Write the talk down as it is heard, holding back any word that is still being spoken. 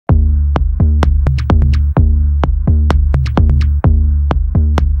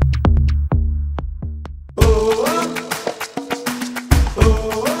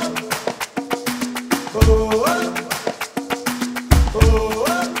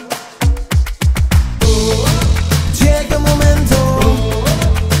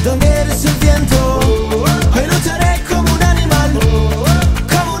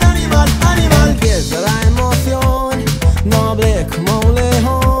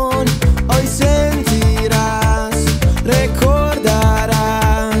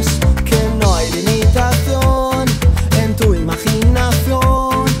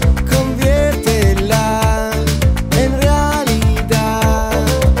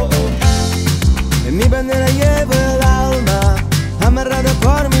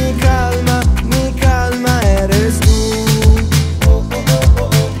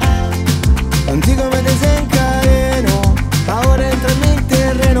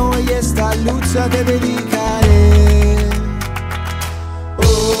vida te dedicaré.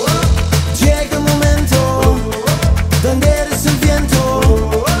 Llega un momento donde eres el viento.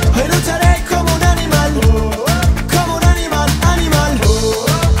 Hoy lucharé como un animal, animal.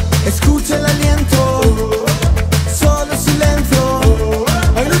 Escucha el aliento, solo silencio.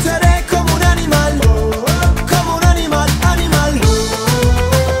 Hoy lucharé como un animal, animal.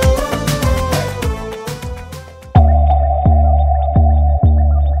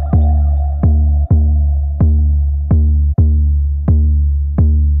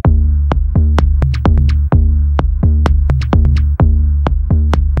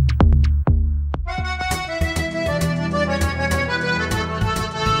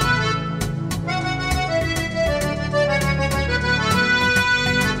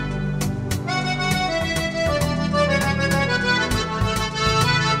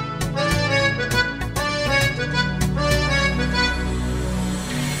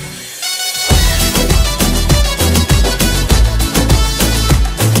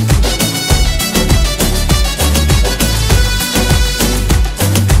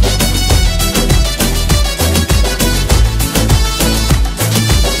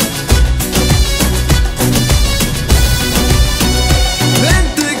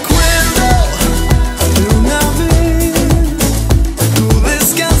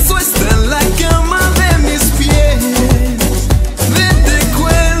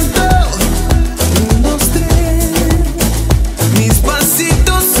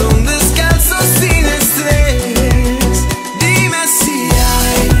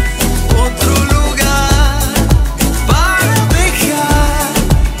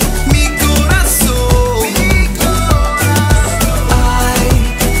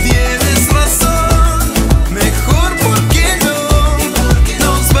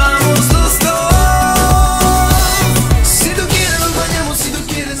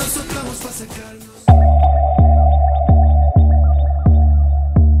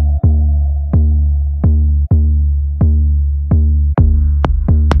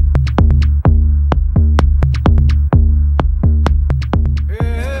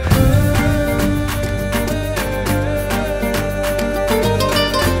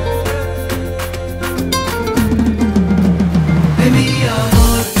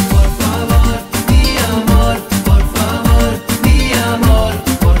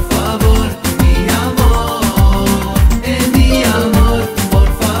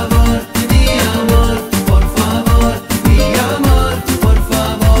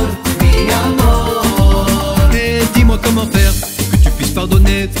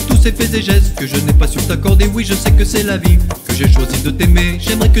 Que je n'ai pas su t'accorder, oui je sais que c'est la vie, que j'ai choisi de t'aimer,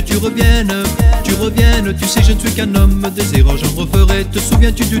 j'aimerais que tu reviennes, tu sais je ne suis qu'un homme, des erreurs j'en referai, te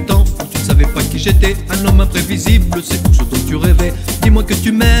souviens-tu du temps où tu ne savais pas qui j'étais, un homme imprévisible, c'est tout ce dont tu rêvais, dis-moi que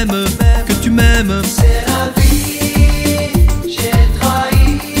tu m'aimes, c'est la vie, j'ai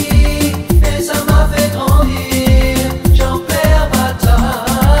trahi, mais ça m'a fait grandir, j'en perds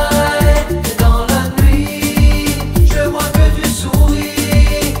bataille, et dans la nuit, je vois que tu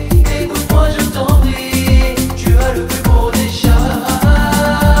souris, écoute-moi je t'en prie, tu as le plus beau des chats.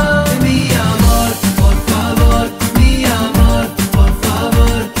 Mi amor, por favor, mi amor, por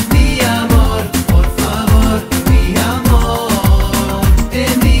favor, mi amor, por favor, mi amor,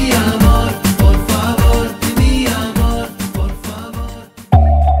 et mi amor, por favor, mi amor, por favor.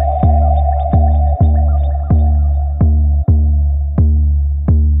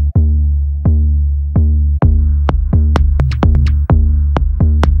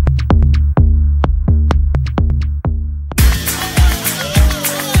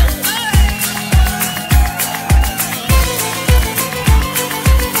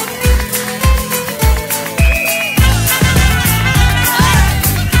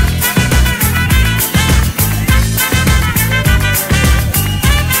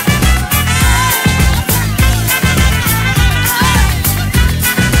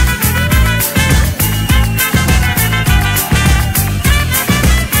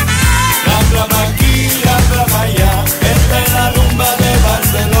 Ramblame aquí, ramblame allá, esta es la rumba de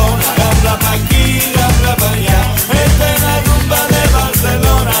Barcelona. Ramblame aquí, ramblame allá, esta es la rumba de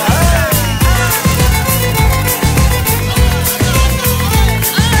Barcelona.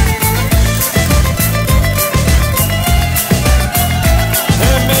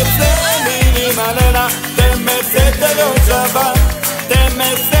 Te manera, te lo chaval, te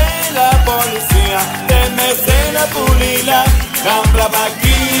la policía, te la pulila. Ramblame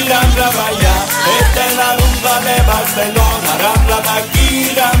aquí, ramblame allá, esta es la rumba de Barcelona. Ramblame aquí,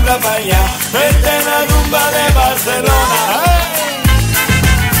 ramblame allá, esta es la rumba de Barcelona.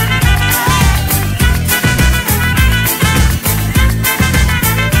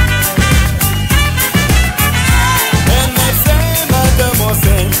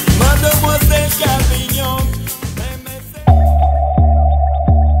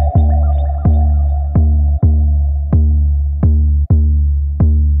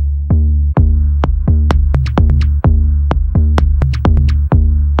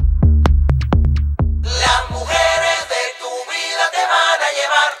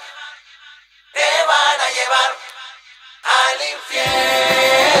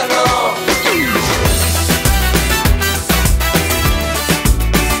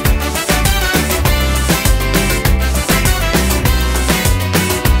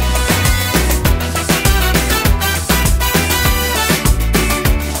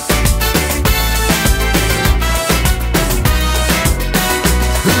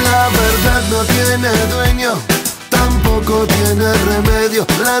 tiene dueño, tampoco tiene remedio.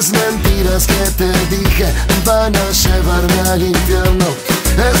 Las mentiras que te dije van a llevarme al infierno.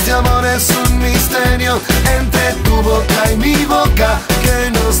 Este amor es un misterio entre tu boca y mi boca,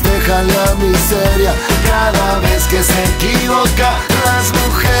 que nos deja en la miseria cada vez que se equivoca. Las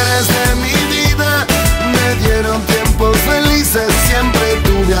mujeres de mi vida me dieron tiempos felices, siempre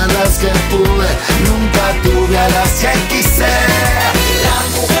tuve a las que pude, nunca tuve a las que quise. Las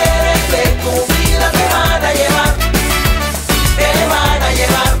mujeres de tu vida te van a llevar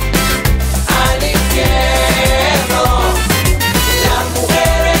al infierno. Las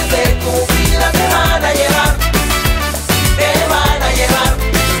mujeres de tu vida te van a llevar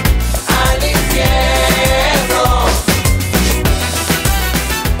al infierno.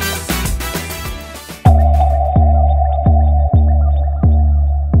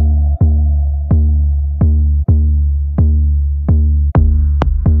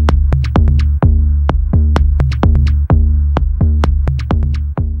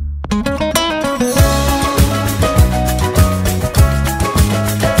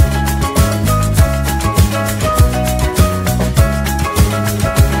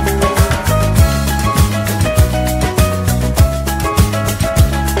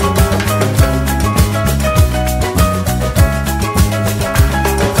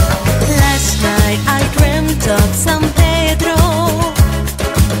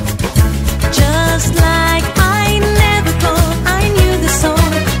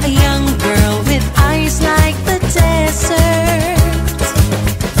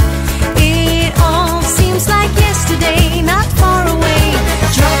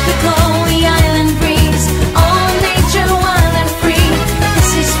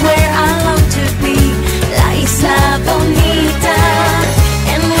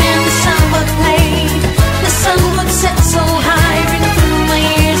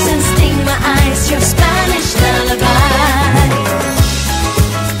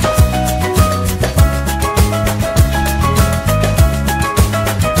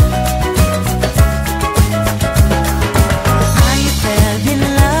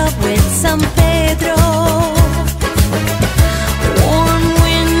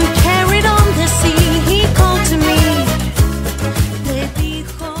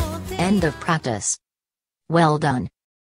 End of practice. Well done.